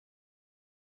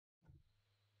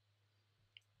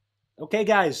Okay,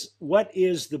 guys, what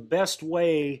is the best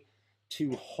way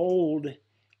to hold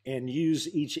and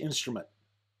use each instrument?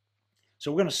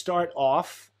 So we're going to start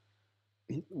off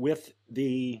with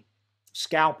the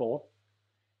scalpel.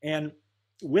 And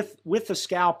with the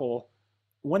scalpel,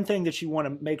 one thing that you want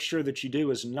to make sure that you do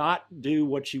is not do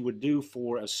what you would do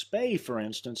for a spay, for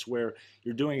instance, where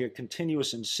you're doing a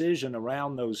continuous incision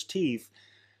around those teeth.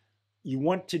 You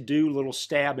want to do little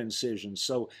stab incisions.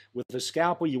 So with the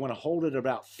scalpel, you want to hold it at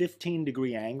about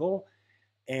 15-degree angle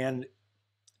and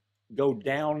go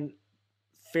down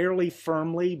fairly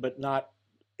firmly, but not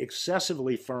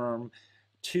excessively firm,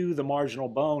 to the marginal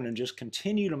bone, and just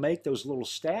continue to make those little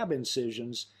stab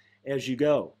incisions as you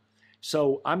go.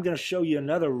 So I'm going to show you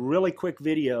another really quick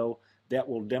video that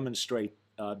will demonstrate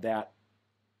that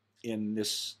in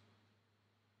this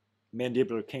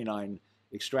mandibular canine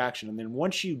extraction. And then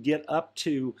once you get up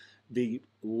to the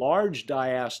large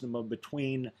diastema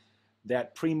between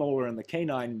that premolar and the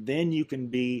canine, then you can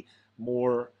be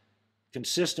more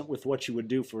consistent with what you would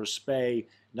do for a spay,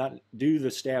 not do the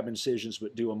stab incisions,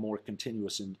 but do a more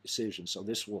continuous incision. So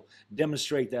this will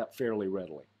demonstrate that fairly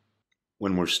readily.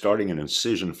 When we're starting an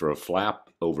incision for a flap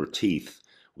over teeth,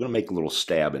 we're going to make little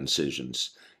stab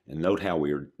incisions. And note how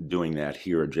we are doing that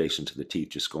here adjacent to the teeth,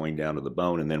 just going down to the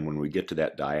bone. And then when we get to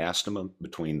that diastema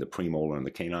between the premolar and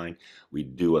the canine, we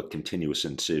do a continuous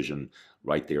incision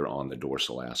right there on the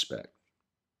dorsal aspect.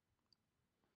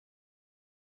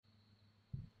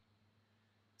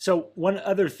 So one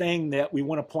other thing that we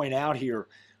want to point out here,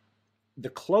 the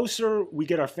closer we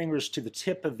get our fingers to the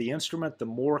tip of the instrument, the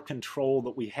more control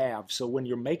that we have. So when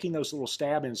you're making those little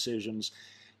stab incisions,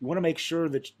 you want to make sure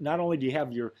that not only do you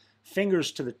have your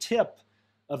fingers to the tip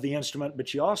of the instrument,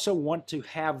 but you also want to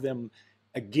have them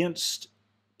against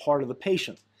part of the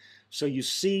patient. So you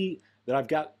see that I've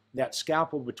got that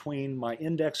scalpel between my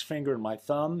index finger and my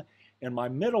thumb, and my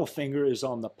middle finger is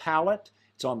on the palate,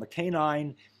 it's on the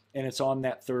canine, and it's on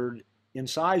that third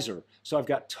incisor. So I've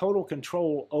got total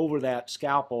control over that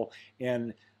scalpel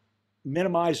and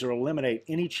minimize or eliminate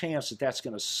any chance that that's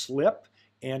going to slip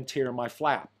and tear my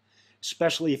flap,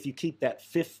 especially if you keep that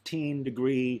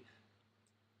 15-degree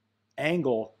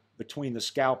angle between the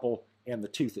scalpel and the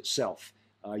tooth itself.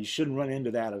 You shouldn't run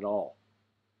into that at all.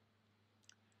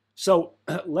 So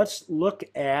let's look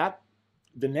at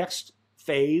the next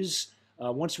phase.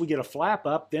 Once we get a flap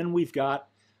up, then we've got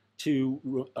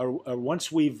to,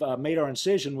 once we've made our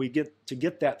incision, we get to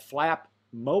get that flap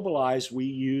mobilized, we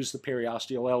use the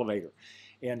periosteal elevator.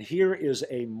 And here is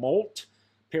a molt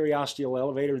periosteal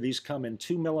elevator. These come in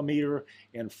 2mm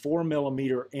and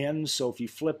 4mm ends. So if you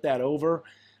flip that over,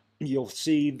 you'll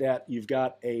see that you've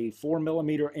got a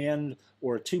 4mm end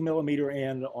or a 2mm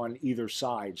end on either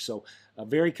side. So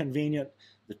very convenient.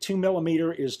 The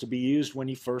 2mm is to be used when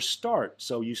you first start.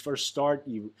 So you first start,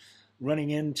 you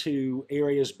running into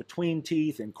areas between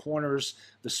teeth and corners.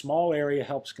 The small area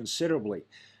helps considerably.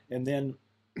 And then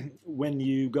when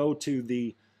you go to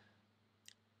the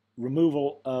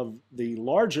removal of the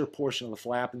larger portion of the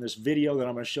flap, and this video that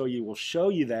I'm going to show you will show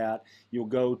you that, you'll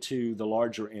go to the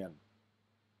larger end.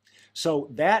 So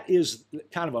that is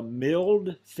kind of a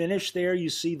milled finish there. You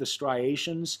see the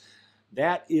striations.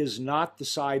 That is not the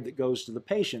side that goes to the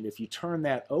patient. If you turn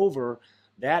that over,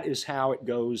 that is how it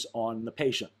goes on the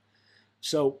patient.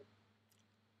 So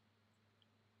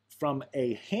from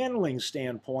a handling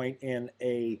standpoint and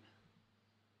a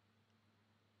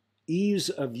ease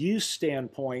of use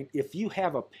standpoint, if you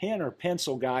have a pen or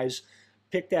pencil, guys,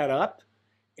 pick that up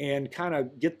and kind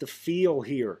of get the feel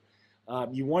here.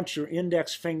 You want your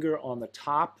index finger on the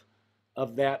top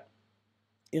of that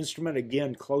instrument,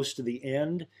 again, close to the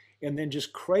end, and then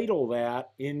just cradle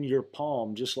that in your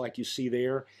palm, just like you see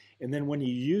there. And then when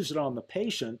you use it on the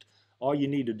patient, all you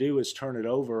need to do is turn it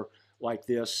over like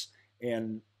this,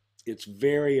 and it's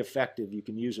very effective. You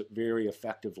can use it very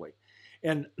effectively.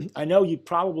 And I know you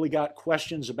probably got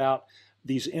questions about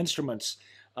these instruments.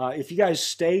 If you guys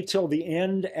stay till the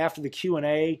end after the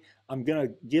Q&A, I'm going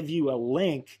to give you a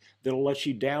link that'll let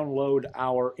you download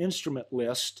our instrument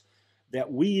list that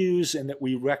we use and that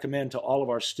we recommend to all of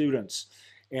our students.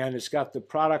 And it's got the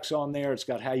products on there. It's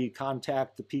got how you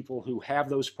contact the people who have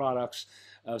those products.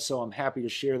 So I'm happy to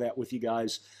share that with you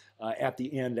guys at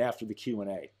the end after the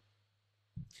Q&A.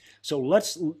 So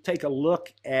let's take a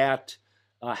look at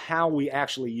how we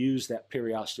actually use that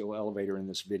periosteal elevator in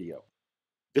this video.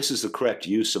 This is the correct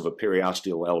use of a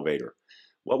periosteal elevator.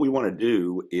 What we want to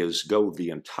do is go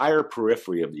the entire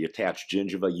periphery of the attached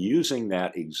gingiva using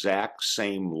that exact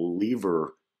same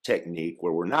lever technique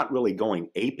where we're not really going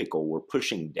apical, we're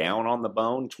pushing down on the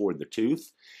bone toward the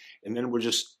tooth, and then we're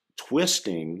just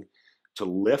twisting to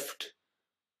lift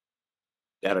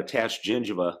that attached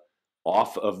gingiva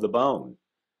off of the bone.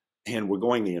 And we're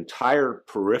going the entire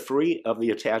periphery of the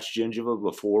attached gingiva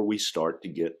before we start to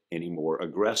get any more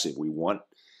aggressive. We want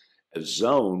a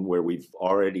zone where we've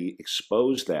already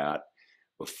exposed that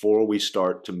before we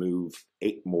start to move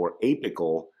more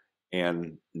apical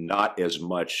and not as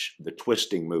much the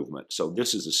twisting movement. So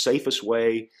this is the safest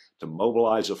way to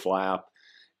mobilize a flap.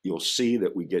 You'll see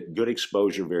that we get good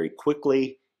exposure very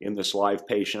quickly in this live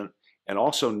patient. And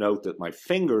also note that my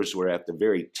fingers were at the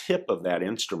very tip of that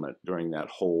instrument during that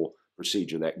whole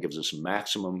procedure. That gives us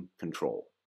maximum control.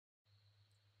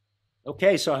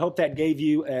 Okay, so I hope that gave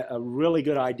you a really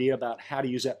good idea about how to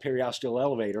use that periosteal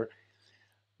elevator.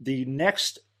 The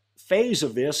next phase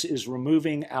of this is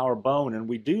removing our bone, and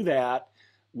we do that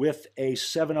with a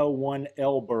 701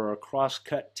 L burr, a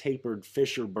cross-cut tapered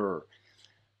Fisher burr.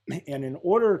 And in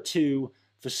order to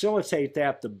facilitate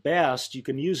that the best, you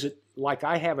can use it like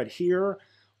I have it here,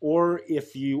 or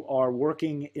if you are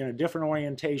working in a different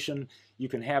orientation, you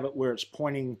can have it where it's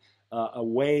pointing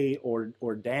away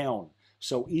or down.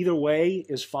 So either way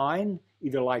is fine,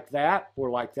 either like that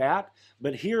or like that.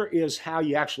 But here is how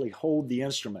you actually hold the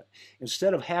instrument.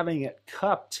 Instead of having it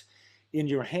cupped in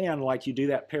your hand like you do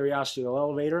that periosteal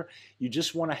elevator, you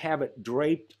just want to have it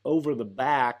draped over the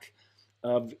back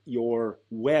of your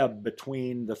web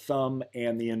between the thumb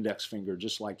and the index finger,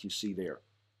 just like you see there.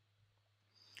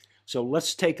 So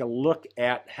let's take a look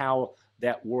at how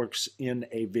that works in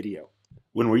a video.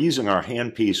 When we're using our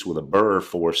handpiece with a burr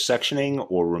for sectioning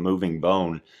or removing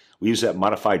bone, we use that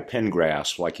modified pin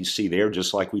grasp like you see there,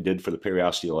 just like we did for the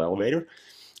periosteal elevator.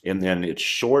 And then it's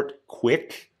short,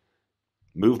 quick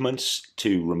movements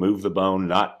to remove the bone,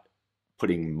 not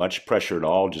putting much pressure at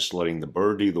all, just letting the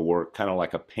burr do the work, kind of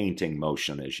like a painting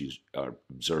motion as you are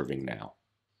observing now.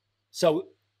 So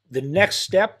the next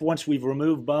step, once we've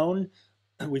removed bone,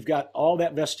 we've got all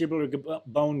that vestibular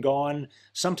bone gone,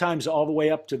 sometimes all the way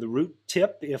up to the root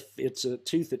tip if it's a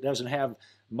tooth that doesn't have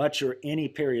much or any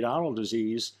periodontal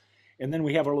disease. And then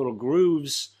we have our little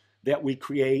grooves that we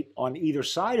create on either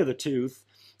side of the tooth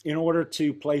in order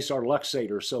to place our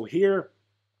luxator. So here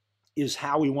is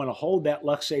how we want to hold that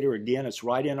luxator. Again, it's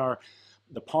right in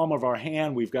the palm of our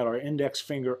hand. We've got our index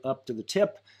finger up to the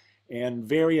tip, and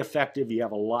very effective. You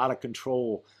have a lot of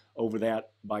control over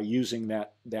that by using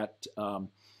that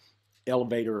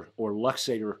elevator or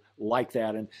luxator like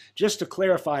that. And just to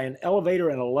clarify, an elevator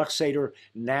and a luxator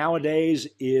nowadays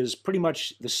is pretty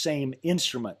much the same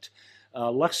instrument.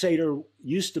 Luxator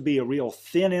used to be a real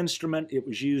thin instrument. It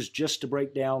was used just to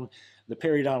break down the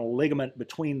periodontal ligament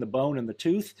between the bone and the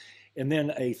tooth. And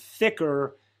then a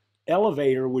thicker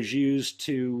elevator was used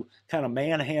to kind of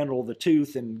manhandle the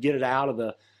tooth and get it out of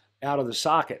the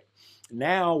socket.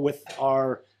 Now with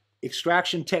our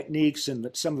extraction techniques and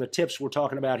some of the tips we're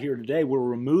talking about here today, we're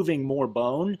removing more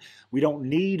bone. We don't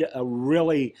need a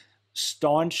really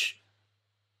staunch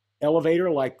elevator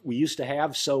like we used to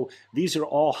have. So these are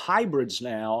all hybrids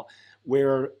now,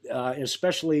 where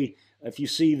especially if you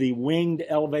see the winged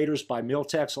elevators by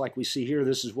Miltex like we see here,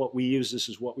 this is what we use, this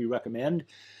is what we recommend.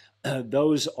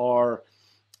 Those are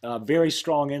very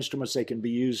strong instruments. They can be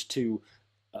used to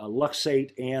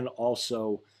luxate and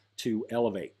also to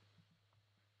elevate.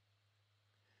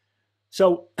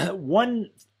 So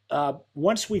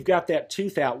once we've got that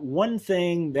tooth out, one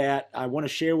thing that I want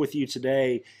to share with you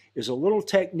today is a little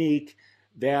technique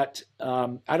that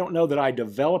I don't know that I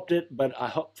developed it, but I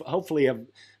hopefully have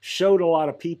showed a lot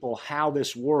of people how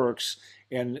this works,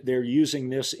 and they're using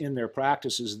this in their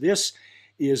practices. This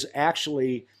is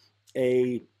actually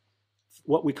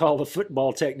what we call the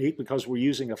football technique, because we're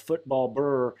using a football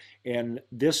burr, and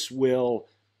this will,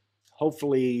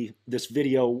 hopefully this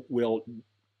video will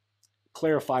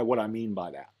clarify what I mean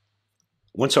by that.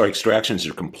 Once our extractions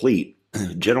are complete,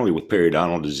 generally with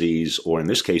periodontal disease, or in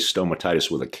this case stomatitis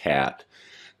with a cat,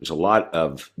 there's a lot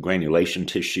of granulation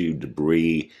tissue,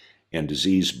 debris, and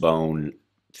diseased bone,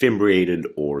 fimbriated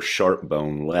or sharp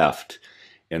bone left.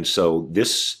 And so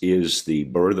this is the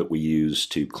burr that we use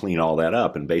to clean all that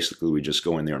up. And basically we just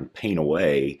go in there and paint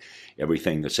away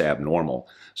everything that's abnormal.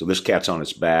 So this cat's on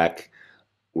its back.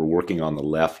 We're working on the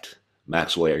left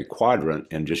maxillary quadrant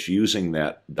and just using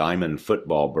that diamond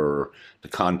football burr to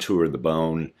contour the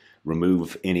bone,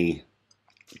 remove any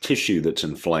tissue that's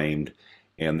inflamed,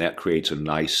 and that creates a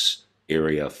nice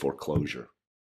area for closure.